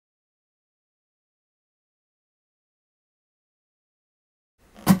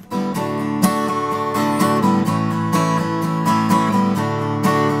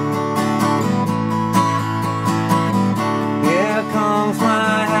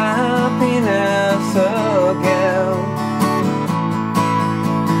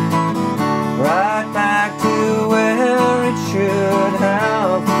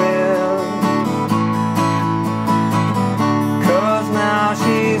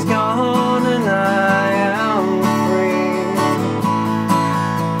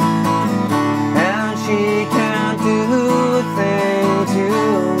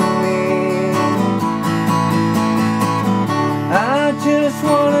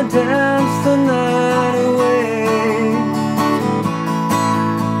gonna dance the night away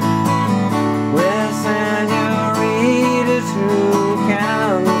with senoritas who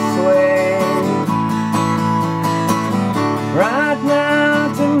can sway. Right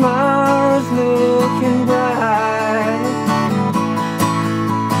now tomorrow's looking bright,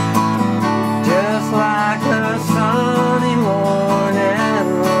 just like a sunny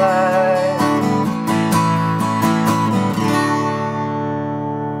morning light.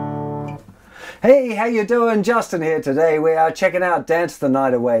 Hey, how you doing? Justin here. Today we are checking out Dance the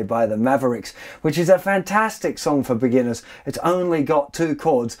Night Away by the Mavericks, which is a fantastic song for beginners. It's only got 2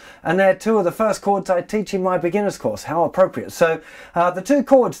 chords, and they're 2 of the first chords I teach in my beginners course. How appropriate. So the 2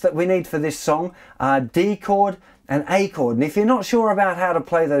 chords that we need for this song are D chord and A chord, and if you're not sure about how to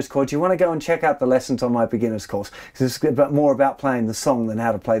play those chords, you want to go and check out the lessons on my beginners course, because it's a bit more about playing the song than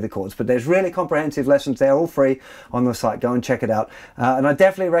how to play the chords. But there's really comprehensive lessons there, all free on the site. Go and check it out. And I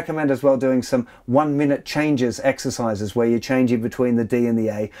definitely recommend as well doing some 1-minute changes exercises where you change in between the D and the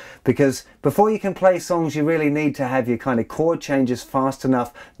A, because before you can play songs you really need to have your kind of chord changes fast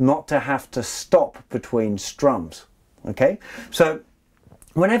enough not to have to stop between strums. Okay, so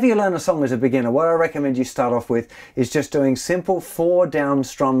whenever you learn a song as a beginner, what I recommend you start off with is just doing simple 4 down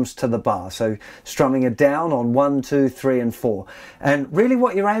strums to the bar. So strumming a down on 1, 2, 3 and 4. And really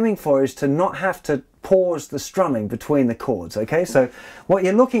what you're aiming for is to not have to pause the strumming between the chords. Okay, so what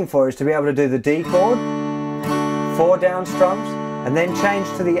you're looking for is to be able to do the D chord, 4 down strums, and then change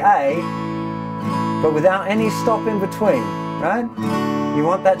to the A, but without any stop in between, right? You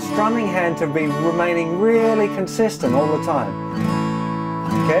want that strumming hand to be remaining really consistent all the time.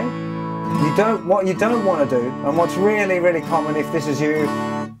 Okay? What you don't want to do, and what's really, really common if this is you,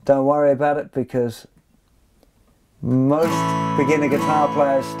 don't worry about it, because most beginner guitar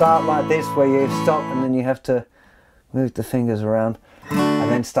players start like this, where you stop and then you have to move the fingers around and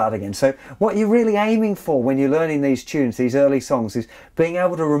then start again. So what you're really aiming for when you're learning these tunes, these early songs, is being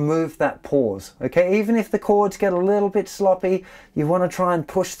able to remove that pause. Okay, even if the chords get a little bit sloppy, you want to try and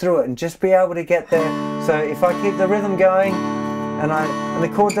push through it and just be able to get there. So if I keep the rhythm going, and the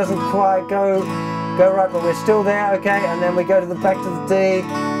chord doesn't quite go right, but we're still there, okay, and then we go to back to the D.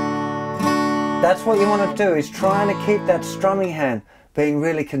 That's what you want to do, is trying to keep that strumming hand being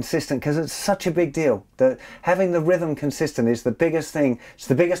really consistent, because it's such a big deal. That having the rhythm consistent is the biggest thing. It's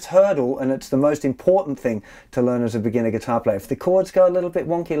the biggest hurdle, and it's the most important thing to learn as a beginner guitar player. If the chords go a little bit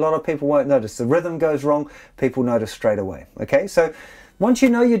wonky, a lot of people won't notice. The rhythm goes wrong, people notice straight away. Okay, so once you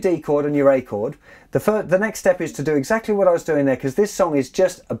know your D chord and your A chord, the next step is to do exactly what I was doing there, because this song is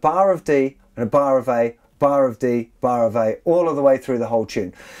just a bar of D and a bar of A, bar of D, bar of A, all of the way through the whole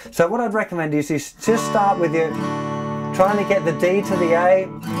tune. So what I'd recommend is you just start with your trying to get the D to the A,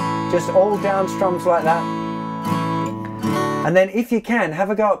 just all down strums like that. And then if you can, have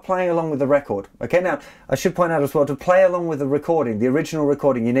a go at playing along with the record. Okay, now I should point out as well, to play along with the recording, the original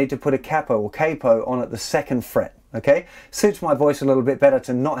recording, you need to put a capo or capo on at the 2nd fret. Okay, suits my voice a little bit better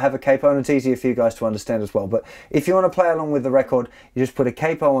to not have a capo, and it's easier for you guys to understand as well. But if you want to play along with the record, you just put a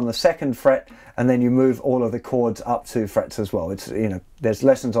capo on the 2nd fret, and then you move all of the chords up 2 frets as well. It's, you know, there's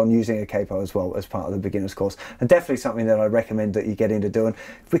lessons on using a capo as well as part of the beginner's course, and definitely something that I recommend that you get into doing,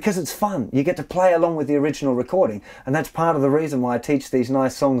 because it's fun. You get to play along with the original recording, and that's part of the reason why I teach these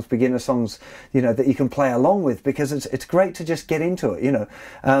nice songs, beginner songs, you know, that you can play along with, because it's great to just get into it, you know.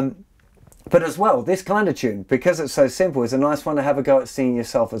 But as well, this kind of tune, because it's so simple, is a nice one to have a go at singing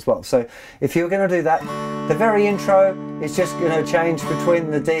yourself as well. So if you're going to do that, the very intro is just going to change between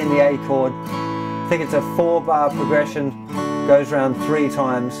the D and the A chord. I think it's a 4-bar progression, goes around 3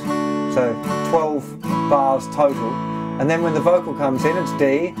 times, so 12 bars total. And then when the vocal comes in, it's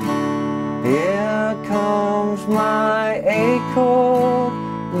D. Here comes my A chord,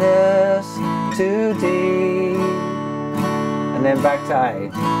 this to D, and then back to A.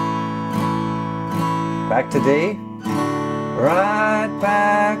 Back to D, right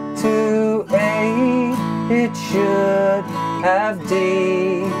back to A, it should have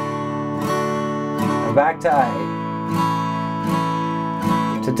D, and back to A,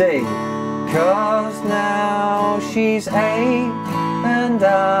 to D, 'cause now she's A and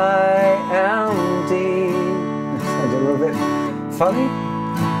I am D. That sounds a little bit funny.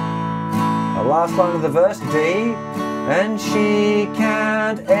 The last line of the verse, D, and she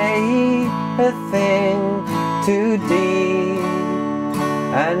can't a thing to D,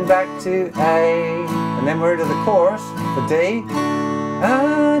 and back to A, and then we're into the chorus for D.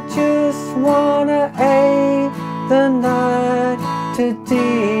 I just wanna A the night to D,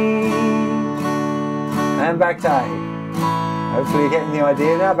 and back to A. Hopefully you're getting the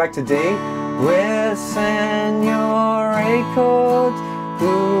idea now. Back to D with senor A chords.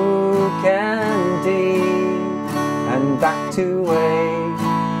 Ooh,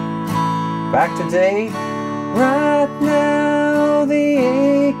 back to D. Right now the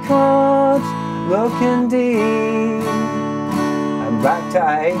E chord's looking D, and back to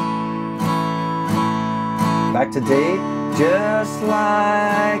A, back to D, just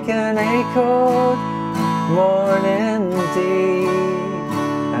like an A chord, morning D,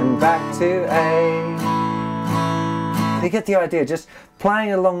 and back to A. You get the idea, just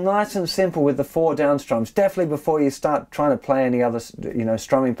playing along nice and simple with the 4 down strums, definitely before you start trying to play any other,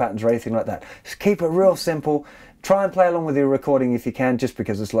 strumming patterns or anything like that. Just keep it real simple. Try and play along with your recording if you can, just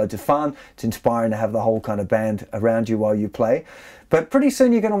because it's loads of fun. It's inspiring to have the whole kind of band around you while you play. But pretty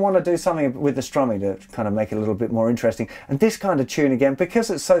soon you're going to want to do something with the strumming to kind of make it a little bit more interesting. And this kind of tune, again, because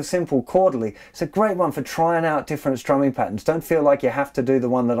it's so simple chordally, it's a great one for trying out different strumming patterns. Don't feel like you have to do the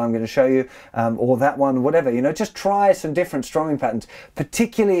one that I'm going to show you, or that one, whatever. Just try some different strumming patterns,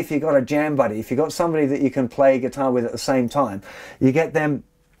 particularly if you've got a jam buddy, if you've got somebody that you can play guitar with at the same time. You get them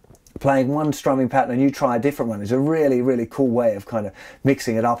playing one strumming pattern and you try a different one. Is a really, really cool way of kind of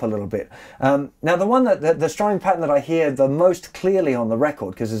mixing it up a little bit. Now the one that the strumming pattern that I hear the most clearly on the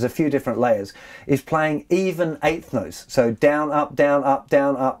record, because there's a few different layers, is playing even 8th notes. So down, up, down, up,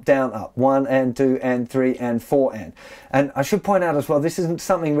 down, up, down, up. 1 and 2 and 3 and 4 and. And I should point out as well, this isn't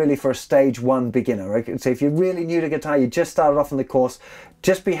something really for a stage 1 beginner. Right? So if you're really new to guitar, you just started off in the course,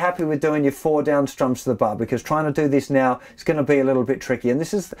 just be happy with doing your 4 down strums to the bar, because trying to do this now is going to be a little bit tricky. And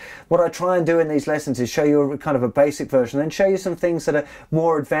this is what I try and do in these lessons, is show you a kind of a basic version, then show you some things that are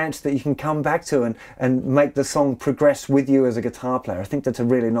more advanced that you can come back to and make the song progress with you as a guitar player. I think that's a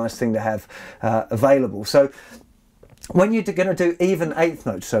really nice thing to have available. So when you're going to do even 8th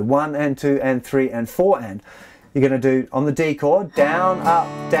notes, so 1 and 2 and 3 and 4 and, you're going to do on the D chord, down, up,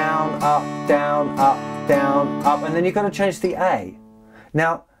 down, up, down, up, down, up, and then you've got to change the A.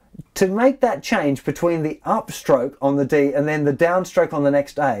 Now, to make that change between the upstroke on the D and then the downstroke on the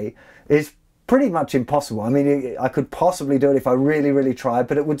next A is pretty much impossible. I mean, I could possibly do it if I really, really tried,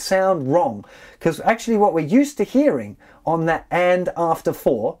 but it would sound wrong. Because actually what we're used to hearing on that and after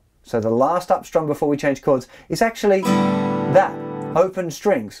 4, so the last up strum before we change chords, is actually that, open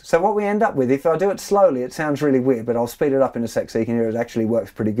strings. So what we end up with, if I do it slowly, it sounds really weird, but I'll speed it up in a sec so you can hear it actually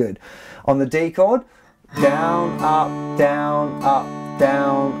works pretty good. On the D chord, down, up, down, up,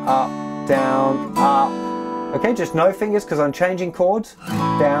 down, up, down, up. Okay, just no fingers because I'm changing chords.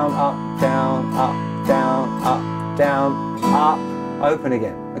 Down, up, down, up, down, up, down, up, open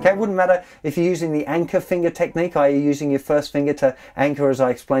again. Okay, it wouldn't matter if you're using the anchor finger technique, i.e. using your first finger to anchor, as I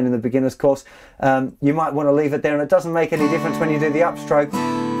explained in the beginner's course. You might want to leave it there, and it doesn't make any difference when you do the upstroke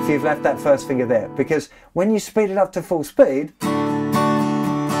if you've left that first finger there, because when you speed it up to full speed,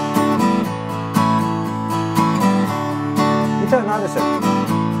 don't notice it.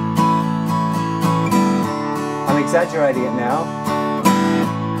 I'm exaggerating it now.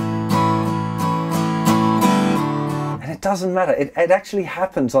 And it doesn't matter. It actually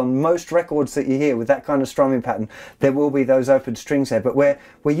happens on most records that you hear with that kind of strumming pattern. There will be those open strings there, but we're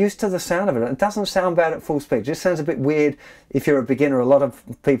used to the sound of it. It doesn't sound bad at full speed. It just sounds a bit weird if you're a beginner. A lot of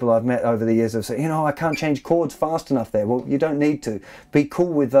people I've met over the years have said, I can't change chords fast enough there. Well, you don't need to. Be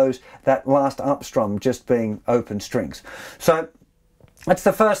cool with that last up strum just being open strings. So that's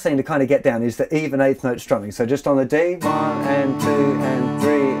the first thing to kind of get down, is the even 8th note strumming. So just on the D, 1 and 2 and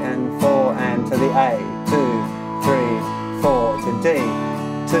 3 and 4 and to the A, 2, 3, 4 to D,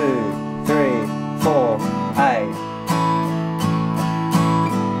 2, 3, 4, A.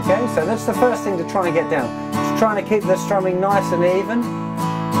 Okay, so that's the first thing to try and get down. Just trying to keep the strumming nice and even,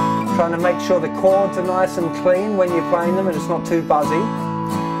 trying to make sure the chords are nice and clean when you're playing them and it's not too buzzy.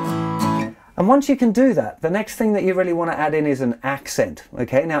 And once you can do that, the next thing that you really want to add in is an accent.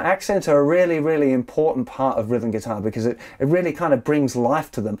 Okay, now accents are a really, really important part of rhythm guitar, because it really kind of brings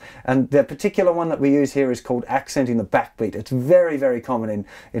life to them. And the particular one that we use here is called accenting the backbeat. It's very, very common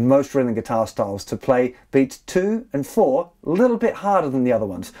in most rhythm guitar styles to play beats 2 and 4 a little bit harder than the other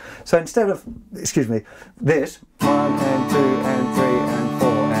ones. So instead of, excuse me, this 1 and 2 and 3 and 4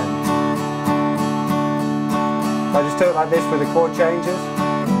 and, I just do it like this with the chord changes.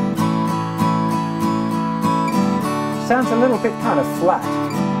 Sounds a little bit kind of flat,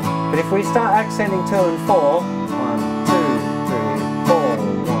 but if we start accenting 2 and 4, 1, 2, 3, 4,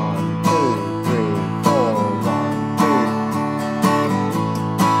 1, 2, 3, 4, 1,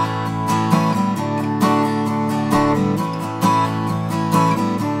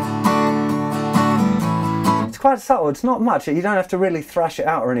 2. It's quite subtle, it's not much, you don't have to really thrash it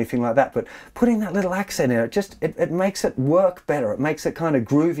out or anything like that, but putting that little accent in it makes it work better, it makes it kind of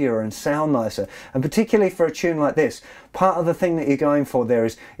groovier and sound nicer. And particularly for a tune like this, part of the thing that you're going for there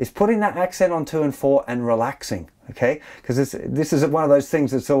is putting that accent on 2 and 4 and relaxing, okay? Because this is one of those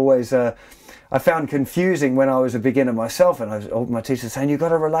things that's always I found confusing when I was a beginner myself, and my teacher saying, "You got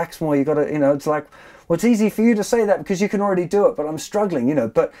to relax more. You got to, you know." It's like, well, it's easy for you to say that because you can already do it, but I'm struggling, you know.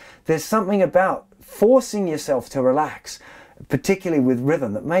 But there's something about forcing yourself to relax, particularly with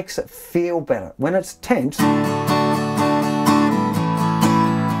rhythm, that makes it feel better. When it's tense, it's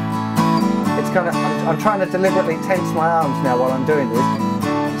kind of, I'm trying to deliberately tense my arms now while I'm doing this.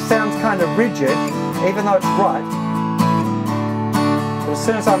 It sounds kind of rigid, even though it's right. But as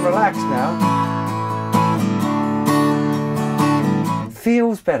soon as I'm relaxed now, it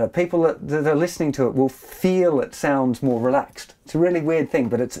feels better. People that are listening to it will feel it sounds more relaxed. It's a really weird thing,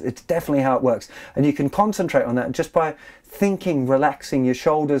 but it's definitely how it works. And you can concentrate on that just by thinking, relaxing your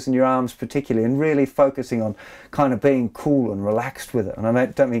shoulders and your arms particularly, and really focusing on kind of being cool and relaxed with it. And I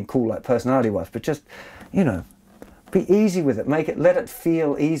don't mean cool like personality-wise, but just, you know, be easy with it. Let it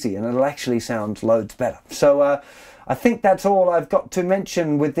feel easy, and it'll actually sound loads better. So I think that's all I've got to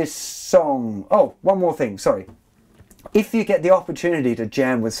mention with this song. Oh, one more thing, sorry. If you get the opportunity to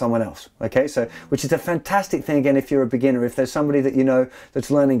jam with someone else, okay, so which is a fantastic thing again if you're a beginner, if there's somebody that you know that's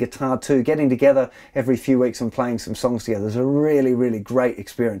learning guitar too, getting together every few weeks and playing some songs together is a really, really great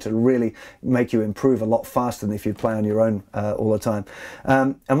experience. It'll really make you improve a lot faster than if you play on your own all the time.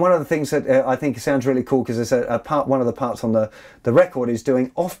 And one of the things that I think sounds really cool, because there's one of the parts on the record is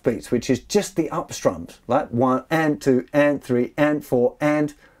doing offbeats, which is just the up strums, like 1 and 2 and 3 and 4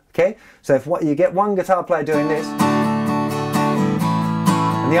 and, okay? So if you get one guitar player doing this,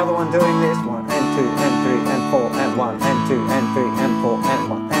 the other one doing this, 1 and 2 and 3 and 4 and 1 and 2 and 3 and 4 and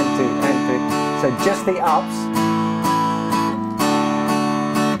 1 and 2 and 3. So just the ups.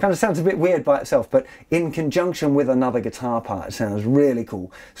 Kind of sounds a bit weird by itself, but in conjunction with another guitar part, it sounds really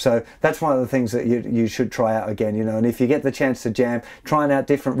cool. So that's one of the things that you should try out again, you know. And if you get the chance to jam, trying out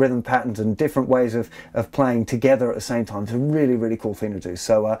different rhythm patterns and different ways of playing together at the same time, it's a really, really cool thing to do.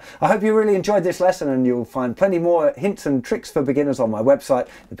 So I hope you really enjoyed this lesson, and you'll find plenty more hints and tricks for beginners on my website,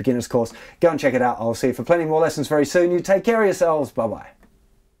 the beginners course. Go and check it out. I'll see you for plenty more lessons very soon. You take care of yourselves. Bye bye.